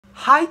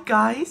Hi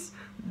guys,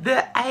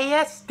 the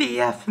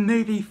ASDF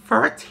movie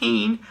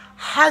 13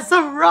 has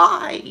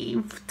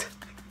arrived.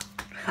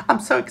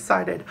 I'm so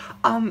excited.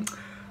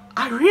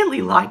 I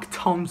really like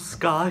Tom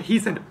Scar.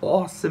 He's an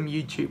awesome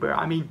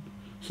YouTuber.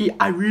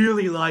 I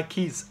really like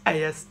his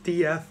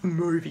ASDF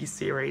movie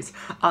series.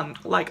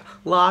 Like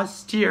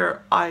last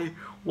year I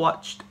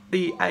watched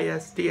the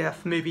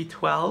ASDF movie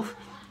 12.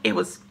 It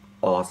was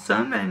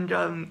awesome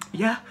and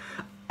yeah,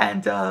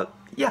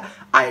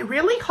 I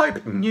really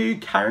hope new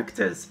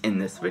characters in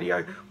this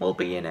video will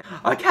be in it.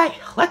 Okay,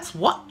 let's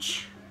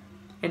watch.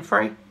 In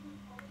 3,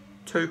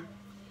 2,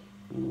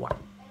 1.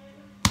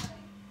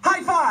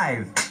 High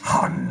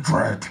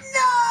 500. No!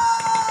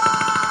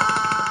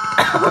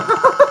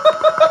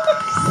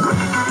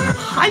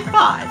 High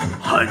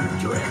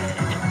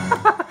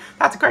 500.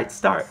 That's a great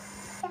start.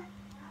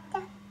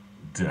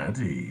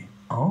 Daddy.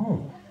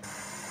 Oh.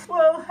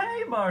 Well,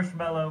 hey,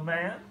 Marshmallow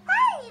Man.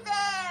 Hey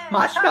there!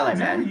 Marshmallow Do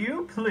Man.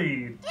 you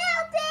please?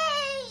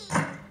 Guilty!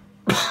 Come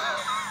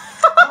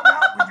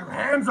out with your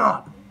hands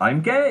up.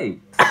 I'm gay.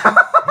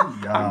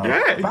 I'm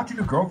gay. About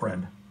your new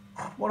girlfriend.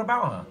 What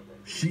about her?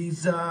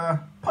 She's,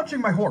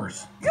 punching my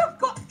horse. You've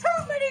got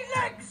too many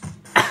legs!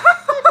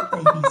 Where do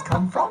babies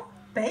come from?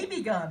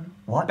 Baby gun.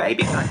 What?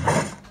 Baby gun.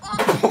 Hey,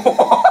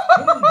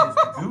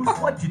 Mr. Goose,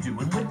 what you doing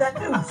with that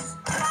noose?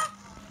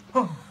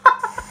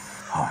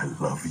 I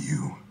love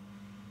you.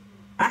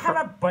 I have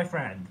a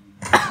boyfriend.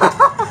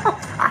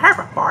 I have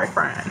a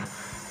boyfriend.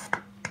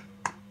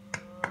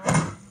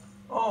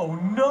 Oh,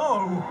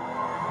 no.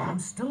 I'm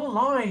still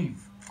alive.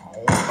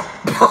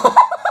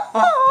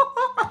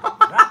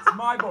 That's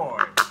my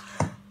boy.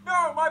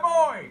 No, my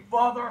boy.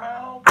 Father,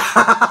 help.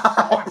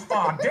 What's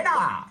for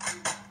dinner?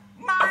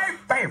 My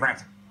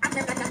favorite.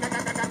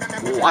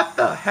 What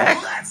the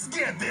heck? Let's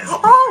get this.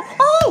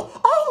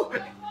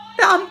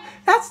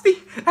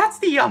 That's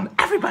the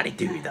everybody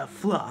do the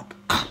flop.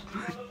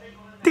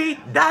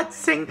 That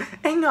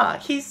singer,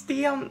 he's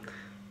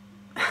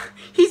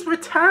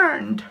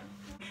returned.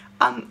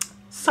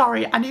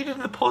 Sorry, I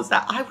needed to pause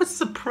that. I was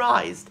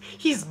surprised.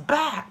 He's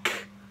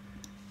back.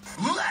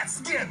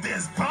 Let's get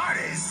this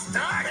party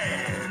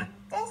started.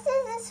 This is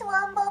a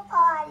Swumble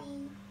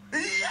party.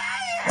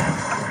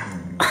 Yeah!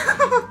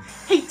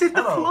 He did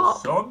the Hello,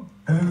 flop. son.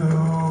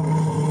 Hello.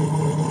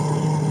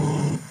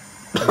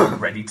 You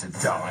ready to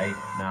die?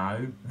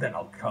 No? Then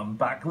I'll come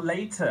back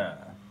later.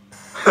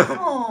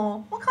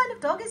 Oh, what kind of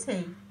dog is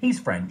he? He's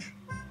French.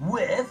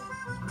 With...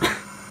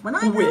 When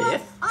I grow up,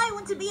 With? I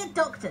want to be a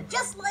doctor,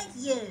 just like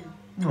you.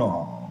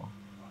 Aw,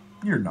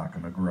 you're not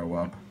gonna grow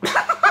up.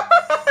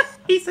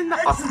 He's in the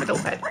hospital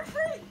bed.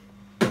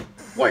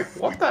 Wait,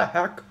 what the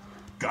heck?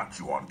 Got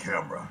you on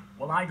camera.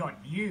 Well, I got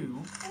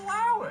you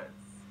flowers.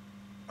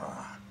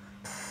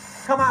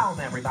 Come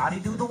on, everybody,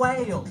 do the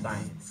whale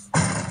dance.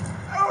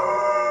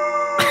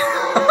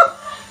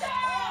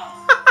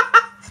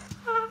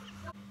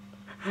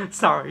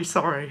 Sorry.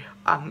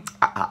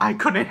 I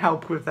couldn't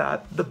help with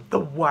that. The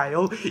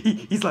whale.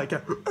 He's like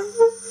a.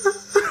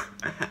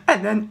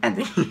 And then.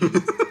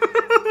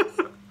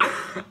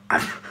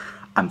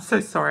 I'm so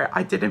sorry.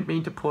 I didn't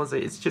mean to pause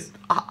it. It's just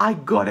I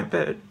got a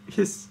bit.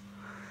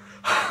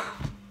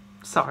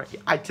 Sorry.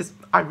 I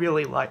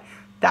really like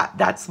that.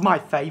 That's my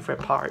favorite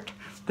part.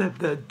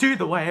 The do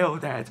the whale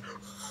dance.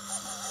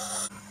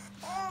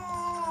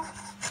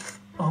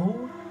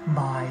 Oh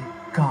my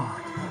god.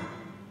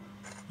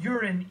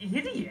 You're an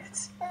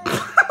idiot.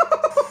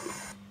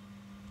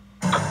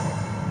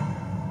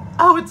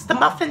 Oh, it's the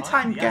Muffin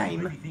Time The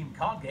game. Asdfmovie-themed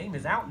card game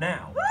is out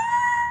now.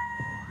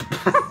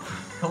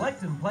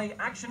 Collect and play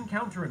action,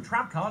 counter, and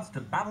trap cards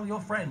to battle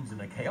your friends in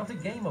a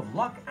chaotic game of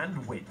luck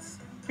and wits.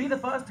 Be the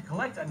first to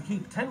collect and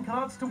keep 10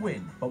 cards to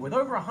win, but with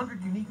over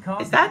 100 unique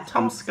cards... Is that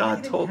Tom Scar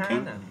anything talking?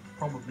 can and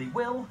probably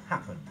will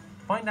happen.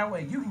 Find out where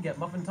you can get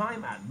Muffin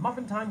Time at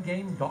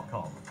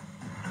muffintimegame.com.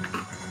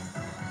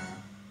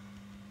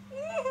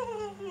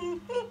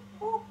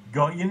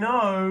 Got your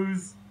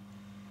nose.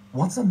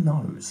 What's a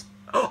nose?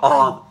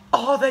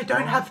 Oh, they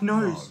don't have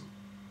nose.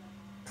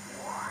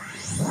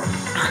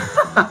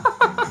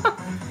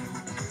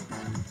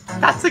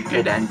 That's a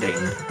good ending.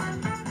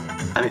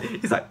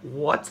 He's like,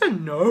 what's a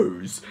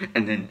nose?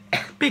 And then,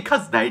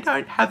 because they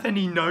don't have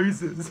any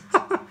noses.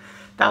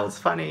 That was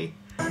funny.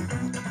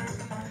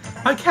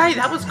 Okay,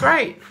 that was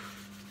great.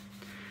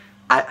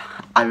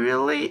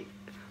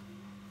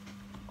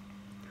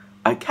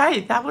 Okay,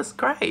 that was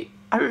great.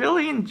 I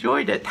really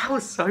enjoyed it. That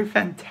was so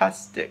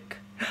fantastic.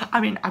 I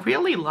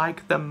really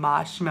like the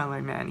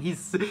Marshmallow Man.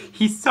 He's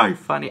so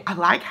funny. I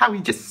like how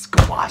he just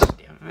squashed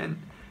him and...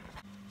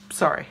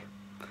 Sorry.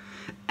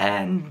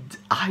 And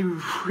I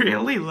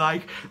really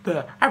like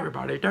the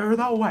everybody do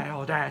the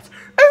whale dance.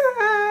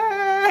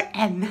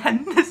 And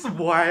then this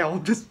whale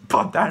just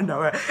popped out of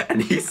nowhere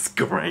and he's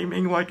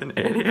screaming like an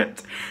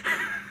idiot.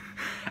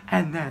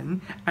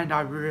 And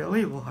I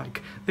really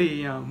like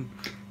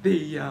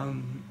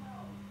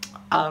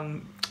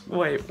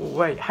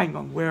wait, hang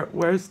on.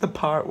 Where's the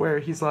part where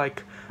he's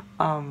like,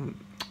 and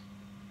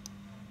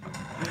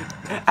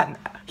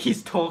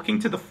he's talking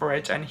to the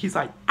fridge and he's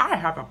like, I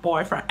have a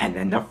boyfriend, and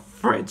then the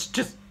fridge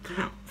just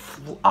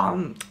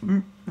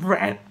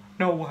ran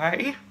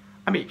away.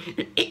 I mean,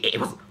 it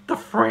was, the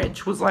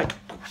fridge was like,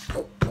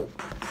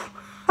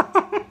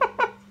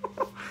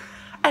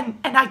 and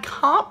I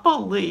can't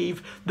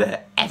believe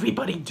that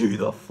everybody do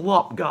the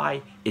flop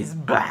guy is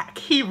back.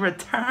 He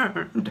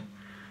returned.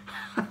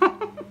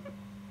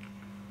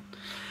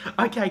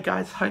 Okay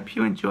guys, hope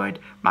you enjoyed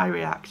my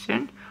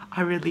reaction.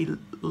 I really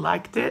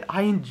liked it.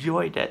 I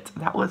enjoyed it.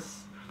 That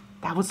was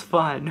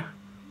fun.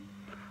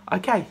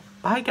 Okay,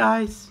 bye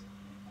guys.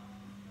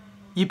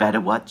 You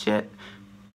better watch it.